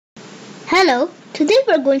Hello, today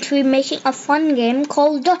we're going to be making a fun game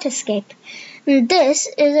called Dot Escape. This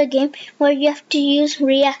is a game where you have to use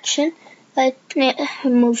reaction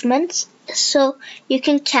movements so you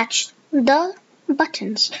can catch the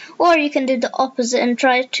buttons, or you can do the opposite and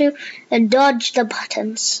try to dodge the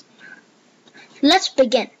buttons. Let's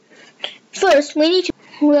begin. First,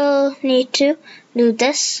 we'll need to do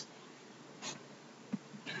this,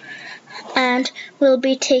 and we'll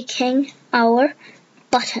be taking our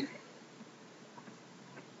button.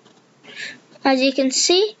 As you can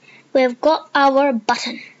see, we've got our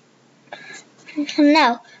button.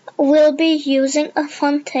 Now, we'll be using a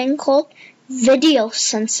fun thing called video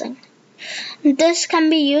sensing. This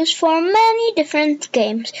can be used for many different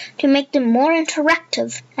games to make them more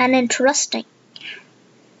interactive and interesting.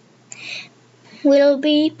 We'll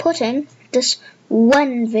be putting this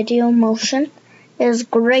when video motion is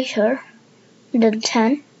greater than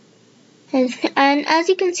 10. And as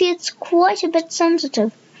you can see, it's quite a bit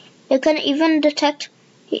sensitive. You can even detect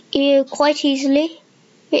quite easily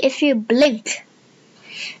if you blink.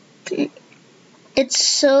 It's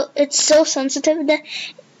so sensitive that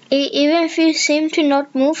even if you seem to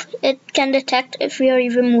not move, it can detect if you're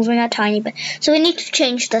even moving a tiny bit. So we need to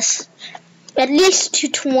change this at least to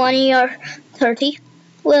 20 or 30.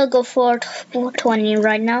 We'll go for 20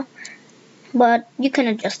 right now, but you can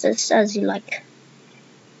adjust this as you like.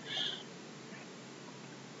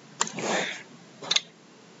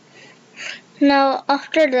 Now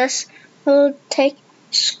after this, we'll take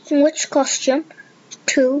switch costume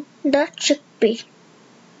to the chickpea.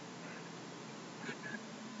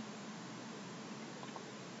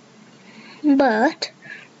 But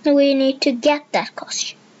we need to get that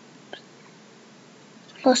costume.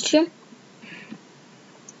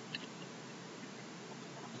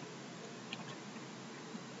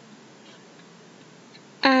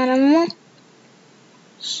 Animal.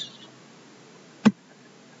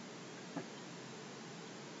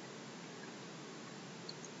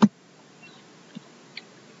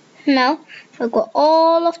 Now we've got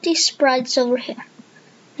all of these sprites over here.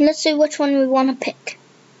 Let's see which one we want to pick.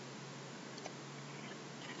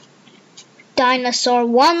 Dinosaur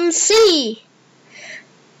 1C.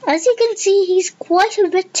 As you can see, he's quite a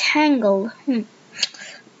bit tangled.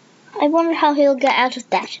 I wonder how he'll get out of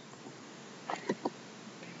that.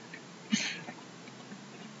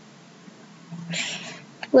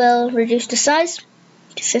 We'll reduce the size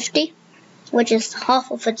to 50, which is half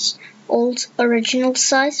of its old original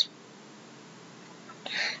size.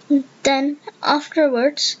 Then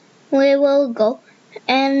afterwards, we will go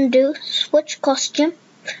and do switch costume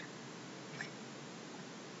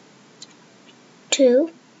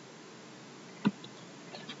to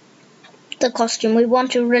the costume we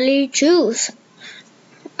want to really choose.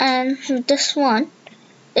 And this one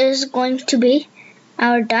is going to be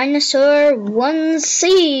our Dinosaur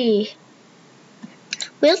 1C.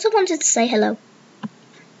 We also wanted to say hello.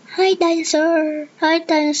 Hi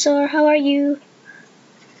dinosaur, how are you?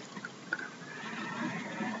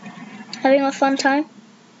 Having a fun time?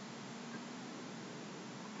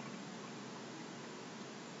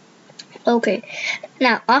 Okay,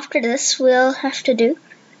 now after this we'll have to do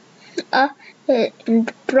a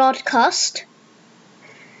broadcast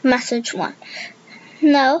message 1.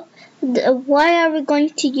 Now, why are we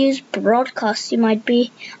going to use broadcast, you might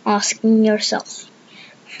be asking yourself.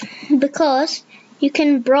 Because you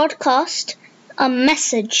can broadcast a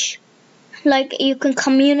message, like you can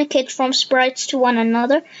communicate from sprites to one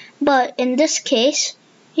another, but in this case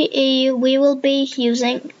we will be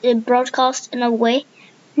using a broadcast in a way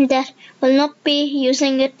that will not be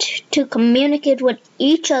using it to communicate with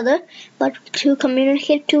each other, but to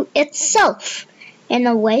communicate to itself in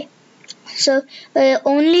a way. So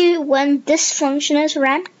only when this function is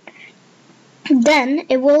ran, then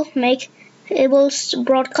it will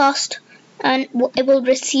broadcast and it will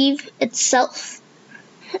receive itself,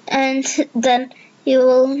 and then it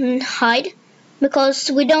will hide, because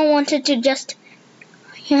we don't want it to just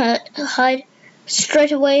hide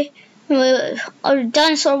straight away.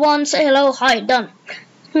 Dinosaur 1, say hello, hi, done.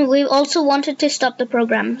 We also wanted to stop the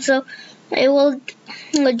program, so it will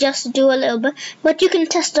just do a little bit, but you can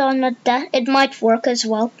test on that, it might work as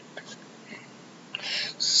well.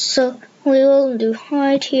 So we will do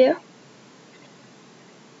hide here,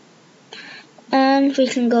 and we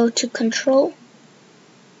can go to control,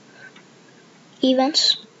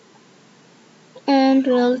 events, and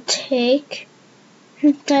we'll take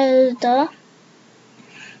the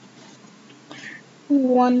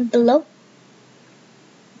one below,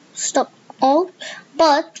 stop all.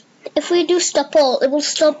 But if we do stop all, it will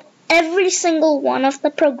stop every single one of the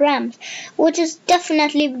programs, which is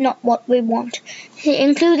definitely not what we want,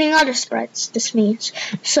 including other sprites, this means.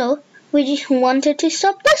 So we wanted to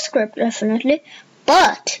stop this script, definitely,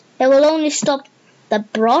 but it will only stop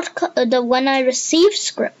the when I receive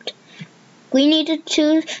script. We needed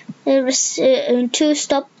to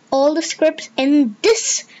stop all the scripts in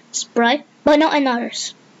this sprite, but not in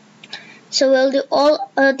others. So we'll do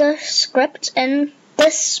all other scripts in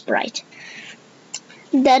this sprite.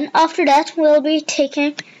 Then after that, we'll be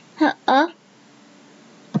taking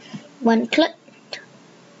one click.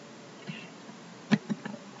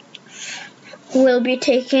 We'll be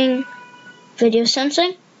taking video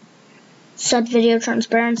sensing, set video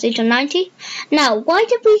transparency to 90. Now, why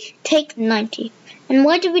did we take 90? And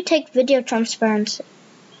why did we take video transparency?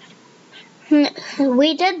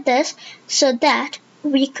 We did this so that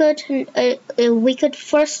we could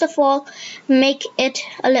first of all make it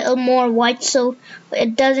a little more white, so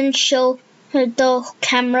it doesn't show the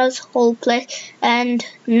camera's whole place and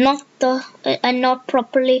not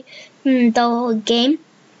properly the game.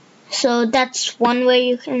 So that's one way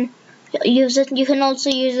you can use it. You can also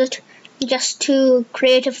use it just to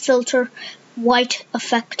create a filter white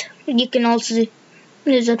effect. You can also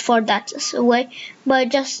use it for that way, but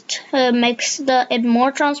it just makes it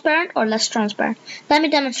more transparent or less transparent. Let me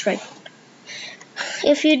demonstrate.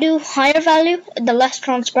 If you do higher value, the less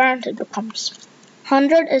transparent it becomes.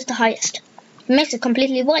 100 is the highest. It makes it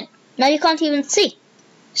completely white. Now you can't even see.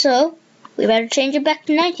 So we better change it back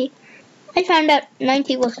to 90. I found out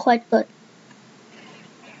 90 was quite good.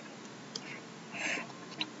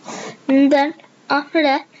 And then after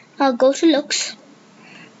that, I'll go to looks,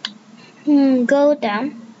 go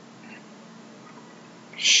down,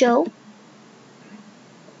 show,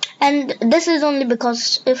 and this is only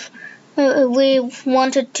because if we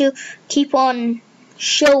wanted to keep on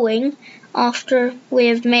showing after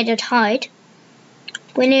we've made it hide,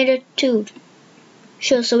 we needed to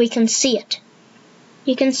show so we can see it.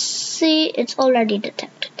 You can see it's already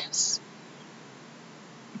detected us.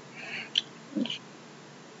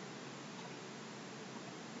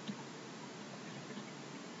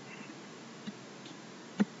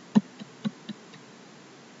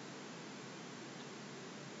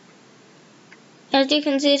 As you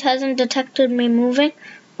can see, it hasn't detected me moving,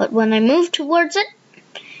 but when I move towards it,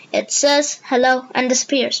 it says hello and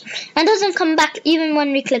disappears, and doesn't come back even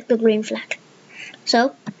when we click the green flag.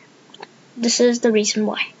 So this is the reason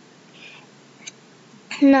why.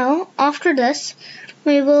 Now after this,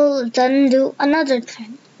 we will then do another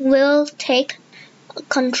thing. We'll take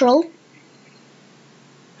control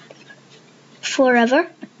forever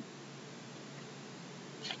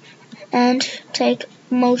and take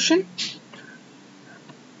motion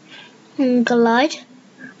and glide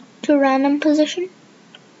to random position,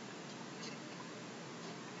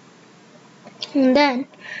 and then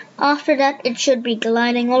after that it should be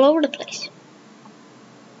gliding all over the place.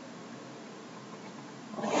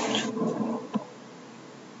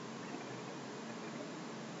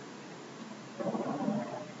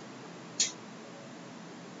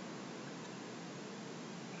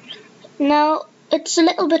 Now it's a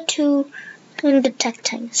little bit too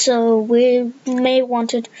detecting, so we may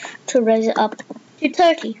want it to raise it up to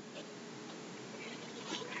 30.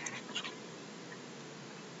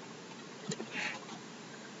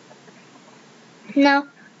 Now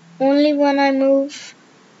only when I move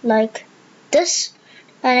like this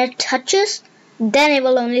and it touches, then it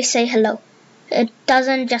will only say hello. It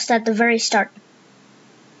doesn't just at the very start.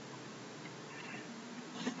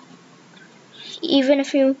 Even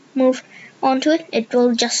if you move onto it, it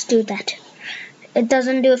will just do that. It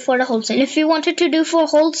doesn't do it for the whole scene. If you wanted to do for a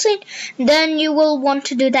whole scene, then you will want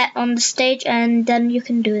to do that on the stage, and then you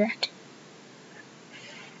can do that.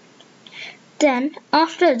 Then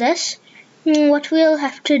after this, what we'll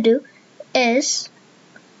have to do is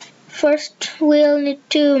first we'll need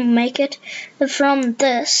to make it from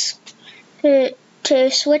this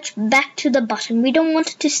to switch back to the button. We don't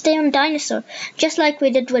want it to stay on dinosaur, just like we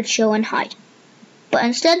did with show and hide, but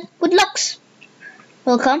instead with looks.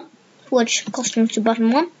 We'll come, switch costumes to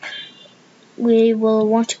button 1. We will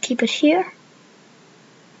want to keep it here.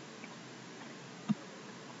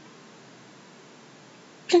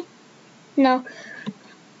 Now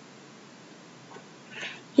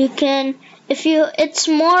you can, it's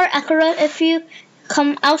more accurate if you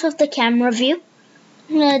come out of the camera view,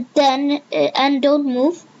 then and don't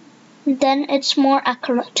move, then it's more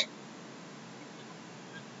accurate.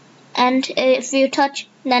 And if you touch,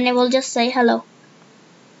 then it will just say hello.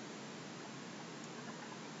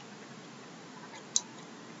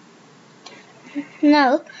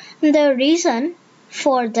 Now the reason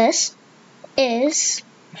for this is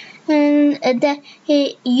and then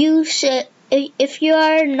if you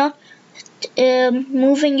are not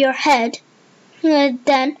moving your head,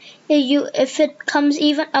 then if it comes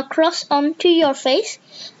even across onto your face,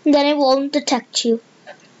 then it won't detect you.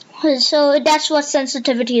 So that's what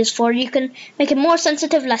sensitivity is for. You can make it more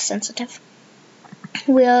sensitive, less sensitive.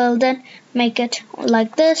 We'll then make it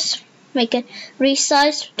like this, make it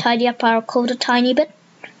resize, tidy up our code a tiny bit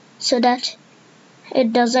so that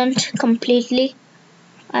it doesn't completely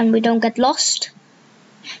and we don't get lost.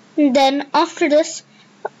 And then after this,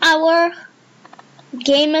 our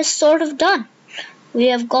game is sort of done. We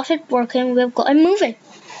have got it working, we have got it moving.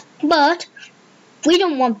 But we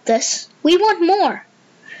don't want this, we want more.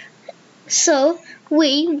 So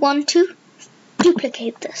we want to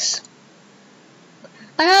duplicate this.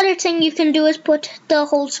 Another thing you can do is put the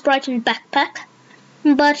whole sprite in backpack,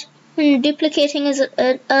 but duplicating is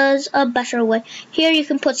a better way. Here you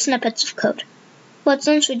can put snippets of code, but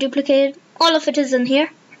since we duplicated, all of it is in here,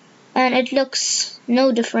 and it looks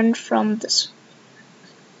no different from this.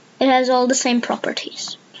 It has all the same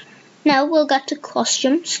properties. Now we'll get to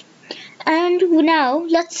costumes, and now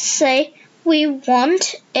let's say we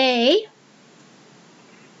want a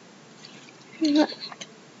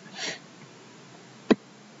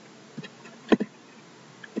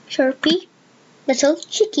chirpy little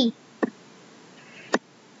chickie.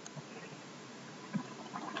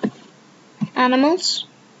 Animals.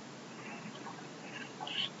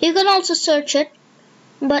 You can also search it,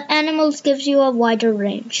 but animals gives you a wider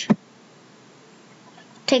range.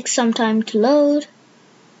 Takes some time to load,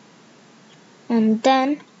 and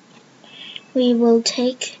then we will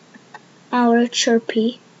take our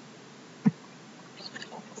chirpy,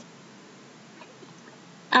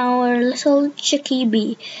 our little chickie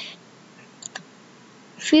bee.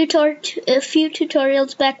 A few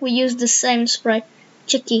tutorials back we used the same sprite,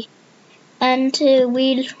 chickie, and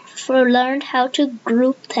we learned how to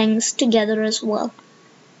group things together as well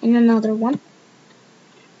in another one.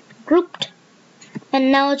 Grouped,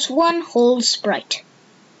 and now it's one whole sprite.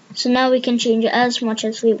 So now we can change it as much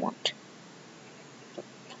as we want.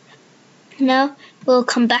 Now we'll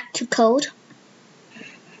come back to code,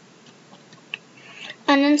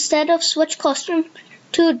 and instead of switch costume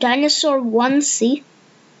to dinosaur 1C,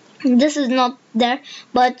 this is not there,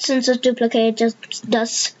 but since it's duplicated, it just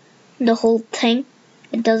does the whole thing.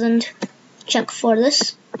 It doesn't check for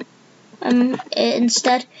this.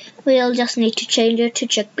 Instead, we'll just need to change it to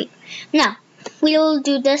chickpea. Now, we'll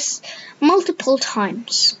do this multiple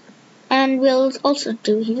times, and we'll also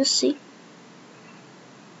do, you see.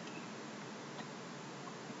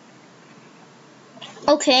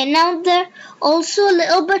 Okay, now they're also a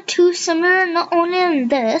little bit too similar, not only in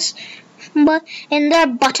this, but in their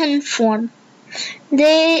button form.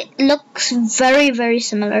 They look very, very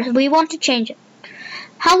similar. We want to change it.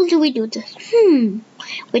 How do we do this?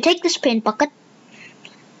 We take this paint bucket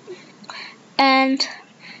and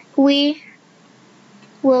we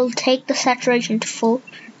will take the saturation to full.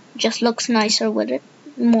 Just looks nicer with it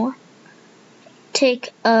more.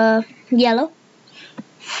 Take yellow,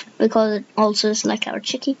 because it also is like our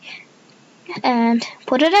chickie, and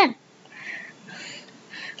put it in.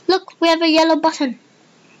 Look, we have a yellow button.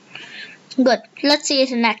 Good. Let's see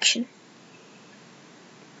it in action.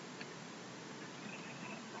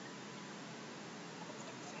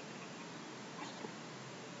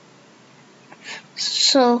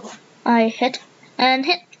 So I hit and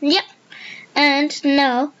hit. Yep. And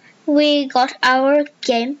now we got our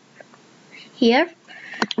game here.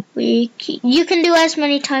 You can do as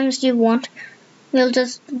many times as you want. We'll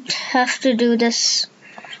just have to do this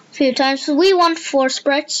a few times. We want 4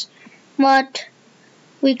 sprites, but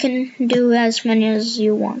we can do as many as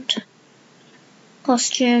you want.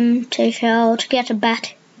 Costume, take out, get a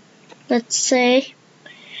bat. Let's say,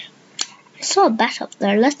 I saw a bat up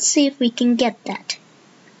there. Let's see if we can get that.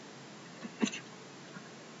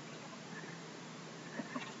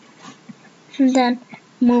 And then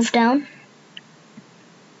move down.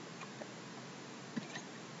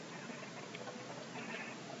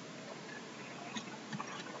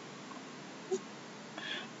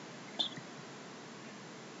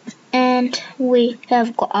 And we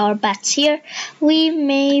have got our bats here. We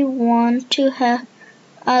may want to have,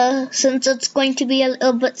 since it's going to be a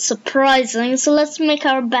little bit surprising, so let's make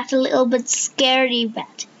our bat a little bit scaredy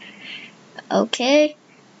bat. Okay,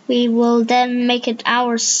 we will then make it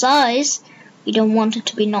our size. We don't want it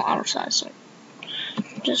to be not our size, so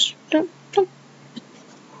just don't.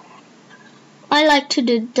 I like to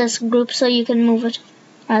do this group so you can move it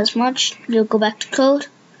as much. You'll go back to code,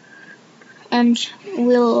 and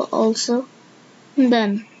we'll also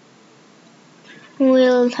then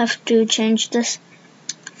we'll have to change this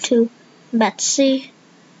to Betsy.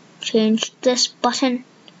 Change this button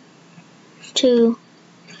to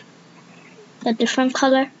a different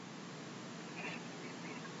color,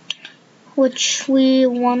 which we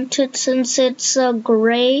wanted since it's a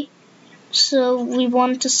gray, so we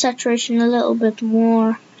want the saturation a little bit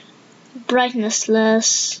more, brightness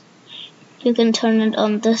less. You can turn it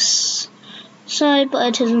on this side, but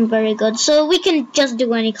it isn't very good, so we can just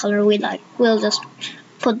do any color we like. We'll just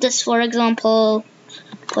put this, for example,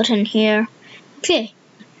 put in here. Okay,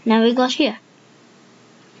 now we got here.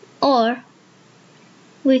 Or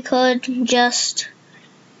we could just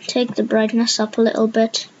take the brightness up a little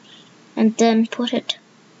bit and then put it.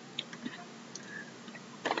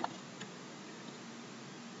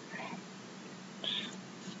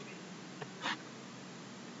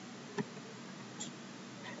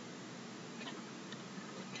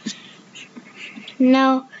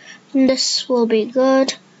 Now this will be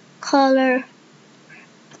good. Color.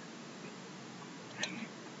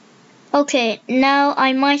 Okay, now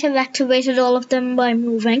I might have activated all of them by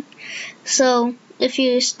moving. So if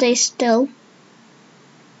you stay still,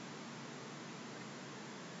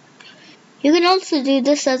 you can also do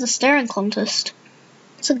this as a staring contest.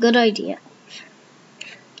 It's a good idea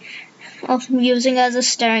of using as a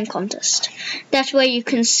staring contest. That way you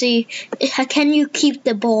can see, can you keep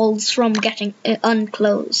the balls from getting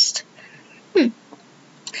unclosed.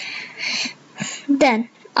 Then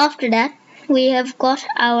after that, we have got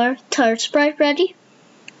our third sprite ready,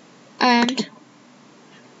 and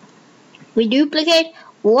we duplicate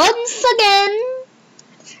once again.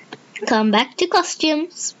 Come back to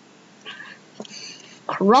costumes,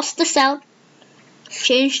 cross this out,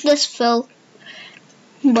 change this fill.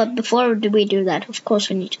 But before we do that, of course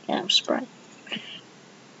we need to get our sprite.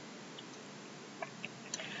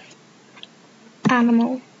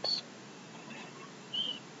 Animals.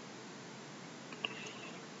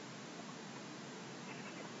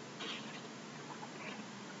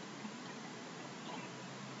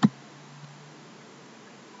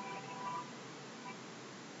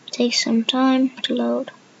 Takes some time to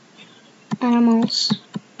load. Animals.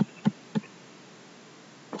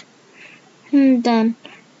 And then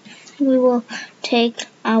we will take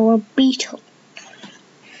our beetle.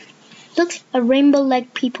 Look, a rainbow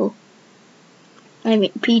like people. I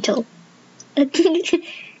mean beetle.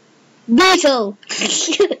 Beetle!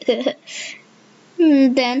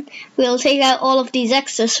 Then we'll take out all of these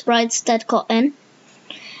extra sprites that got in.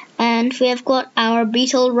 And we have got our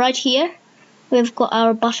beetle right here. We've got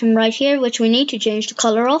our button right here, which we need to change the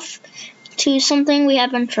color of to something we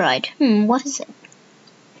haven't tried. What is it?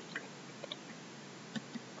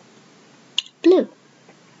 Blue.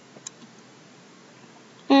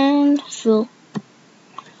 And fill.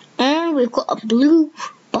 And we've got a blue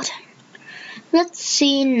button. Let's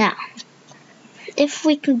see now. If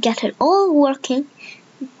we can get it all working,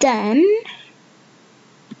 then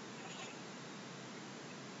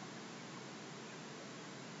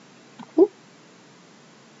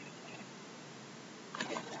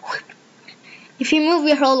if you move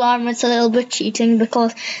your whole arm, it's a little bit cheating,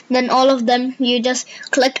 because then all of them you just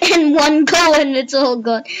click in one go and it's all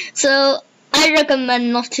gone. So I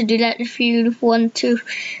recommend not to do that if you want to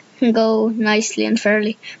go nicely and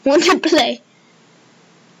fairly want to play.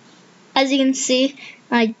 As you can see,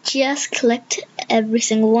 I just clicked every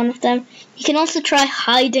single one of them. You can also try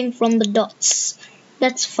hiding from the dots.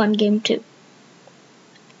 That's a fun game too.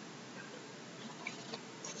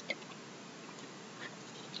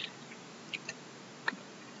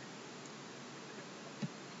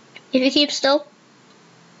 If you keep still.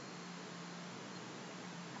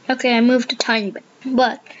 Okay, I moved a tiny bit.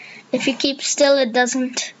 But if you keep still, it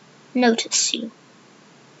doesn't notice you.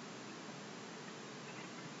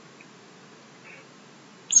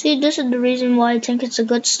 See, this is the reason why I think it's a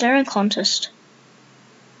good staring contest.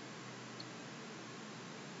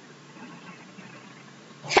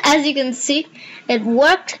 As you can see, it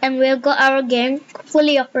worked and we've got our game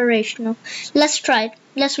fully operational. Let's try it.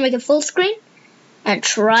 Let's make it full screen and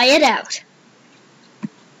try it out.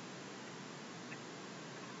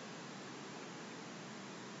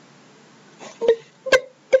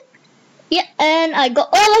 Yeah, and I got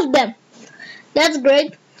all of them. That's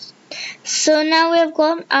great. So now we have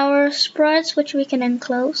got our sprites, which we can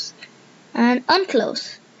enclose and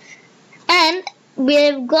unclose. And we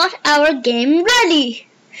have got our game ready.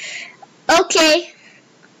 Okay,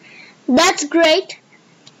 that's great.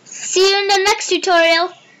 See you in the next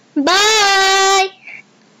tutorial. Bye!